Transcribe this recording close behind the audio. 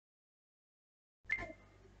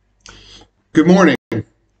Good morning.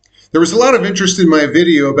 There was a lot of interest in my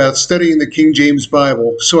video about studying the King James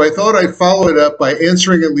Bible, so I thought I'd follow it up by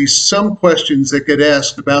answering at least some questions that get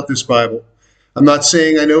asked about this Bible. I'm not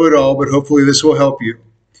saying I know it all, but hopefully this will help you.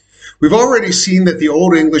 We've already seen that the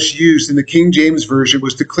Old English used in the King James Version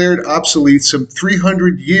was declared obsolete some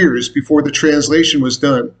 300 years before the translation was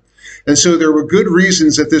done, and so there were good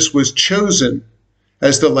reasons that this was chosen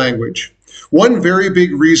as the language. One very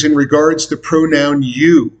big reason regards the pronoun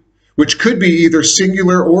you, which could be either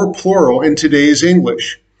singular or plural in today's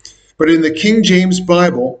English. But in the King James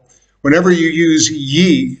Bible, whenever you use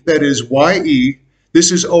ye, that is ye,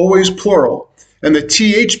 this is always plural. And the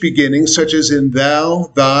th beginning, such as in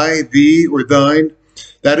thou, thy, thee, or thine,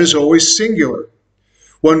 that is always singular.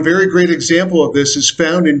 One very great example of this is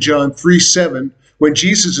found in John 3:7, when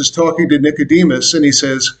Jesus is talking to Nicodemus, and he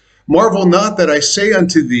says, "Marvel not that I say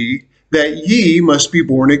unto thee, that ye must be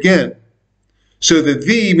born again." So the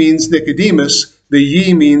thee means Nicodemus, the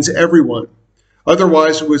ye means everyone.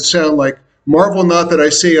 Otherwise, it would sound like, "Marvel not that I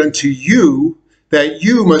say unto you, that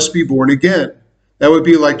you must be born again." That would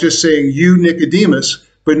be like just saying you, Nicodemus,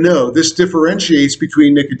 but no, this differentiates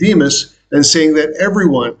between Nicodemus and saying that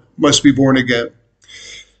everyone must be born again.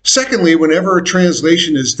 Secondly, whenever a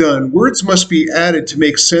translation is done, words must be added to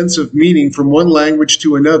make sense of meaning from one language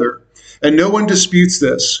to another, and no one disputes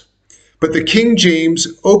this. But the King James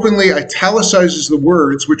openly italicizes the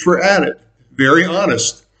words which were added. Very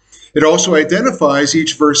honest. It also identifies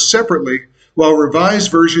each verse separately, while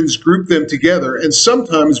revised versions group them together, and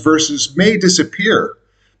sometimes verses may disappear,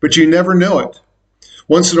 but you never know it.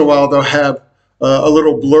 Once in a while they'll have a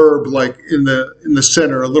little blurb like in the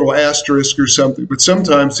center, a little asterisk or something, but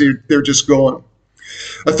sometimes they're just gone.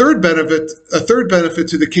 A third benefit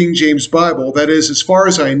to the King James Bible, that is, as far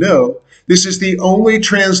as I know, this is the only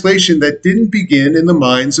translation that didn't begin in the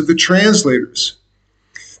minds of the translators.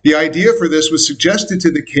 The idea for this was suggested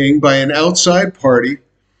to the king by an outside party,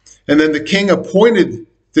 and then the king appointed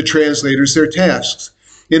the translators their tasks.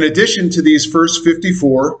 In addition to these first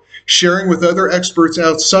 54, sharing with other experts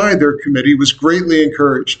outside their committee was greatly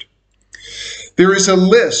encouraged. There is a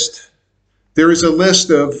list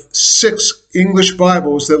of 6 English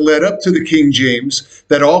Bibles that led up to the King James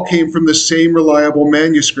that all came from the same reliable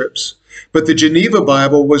manuscripts. But the Geneva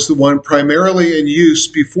Bible was the one primarily in use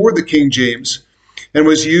before the King James and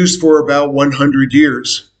was used for about 100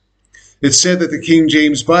 years. It's said that the King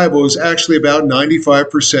James Bible is actually about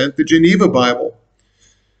 95% the Geneva Bible.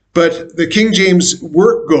 But the King James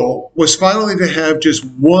work goal was finally to have just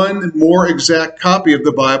one more exact copy of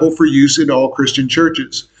the Bible for use in all Christian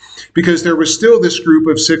churches, because there was still this group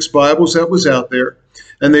of 6 Bibles that was out there,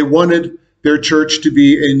 and they wanted their church to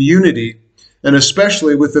be in unity, and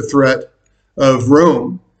especially with the threat of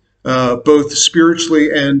Rome, both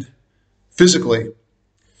spiritually and physically.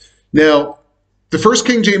 Now, the first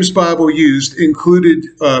King James Bible included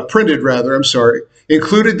the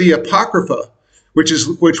Apocrypha,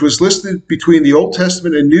 which was listed between the Old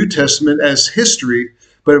Testament and New Testament as history,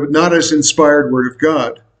 but not as inspired Word of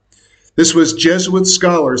God. This was Jesuit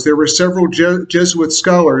scholars. There were several Jesuit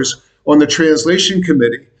scholars on the translation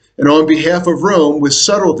committee, and on behalf of Rome, with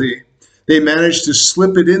subtlety, they managed to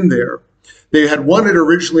slip it in there. They had wanted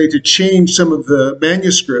originally to change some of the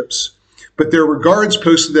manuscripts, but there were guards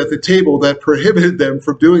posted at the table that prohibited them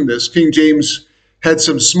from doing this. King James had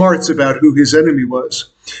some smarts about who his enemy was.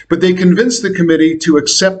 But they convinced the committee to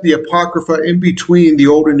accept the Apocrypha in between the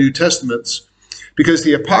Old and New Testaments, because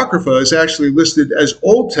the Apocrypha is actually listed as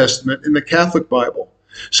Old Testament in the Catholic Bible.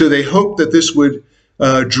 So they hoped that this would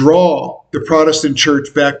draw the Protestant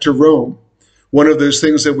church back to Rome, one of those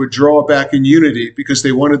things that would draw back in unity, because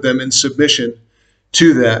they wanted them in submission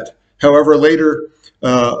to that. However, later,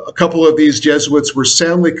 a couple of these Jesuits were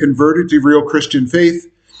soundly converted to real Christian faith.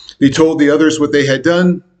 They told the others what they had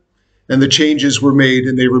done, and the changes were made,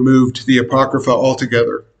 and they removed the Apocrypha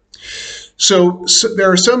altogether. So there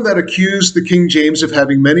are some that accuse the King James of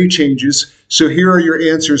having many changes, so here are your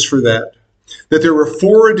answers for that. That there were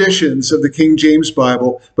 4 editions of the King James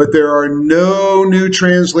Bible, but there are no new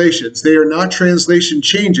translations. They are not translation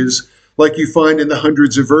changes like you find in the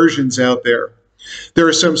hundreds of versions out there. There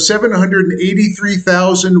are some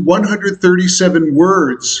 783,137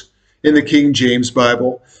 words in the King James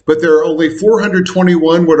Bible, but there are only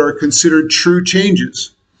 421 what are considered true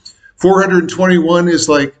changes. 421 is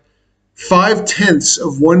like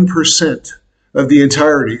 0.5% of the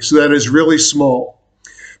entirety, so that is really small.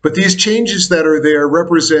 But these changes that are there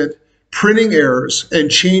represent printing errors and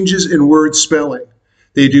changes in word spelling.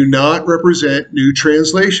 They do not represent new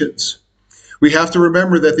translations. We have to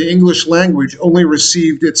remember that the English language only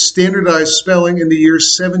received its standardized spelling in the year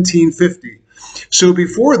 1750. So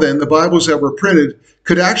before then, the Bibles that were printed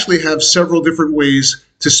could actually have several different ways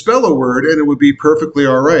to spell a word, and it would be perfectly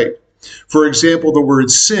all right. For example, the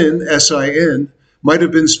word sin, S-I-N, might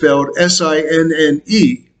have been spelled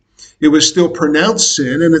S-I-N-N-E. It was still pronounced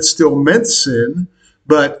sin, and it still meant sin,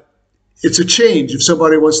 but it's a change. If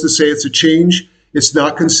somebody wants to say it's a change, it's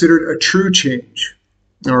not considered a true change.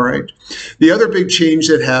 All right. The other big change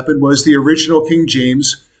that happened was the original King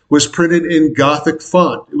James was printed in Gothic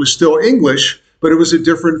font. It was still English, but it was a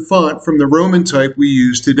different font from the Roman type we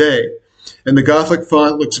use today. And the Gothic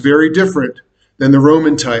font looks very different than the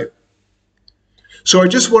Roman type. So I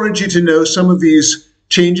just wanted you to know some of these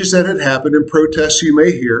changes that had happened and protests you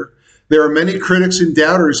may hear. There are many critics and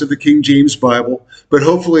doubters of the King James Bible, but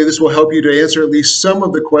hopefully this will help you to answer at least some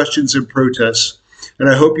of the questions and protests. And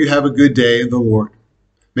I hope you have a good day in the Lord.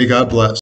 May God bless.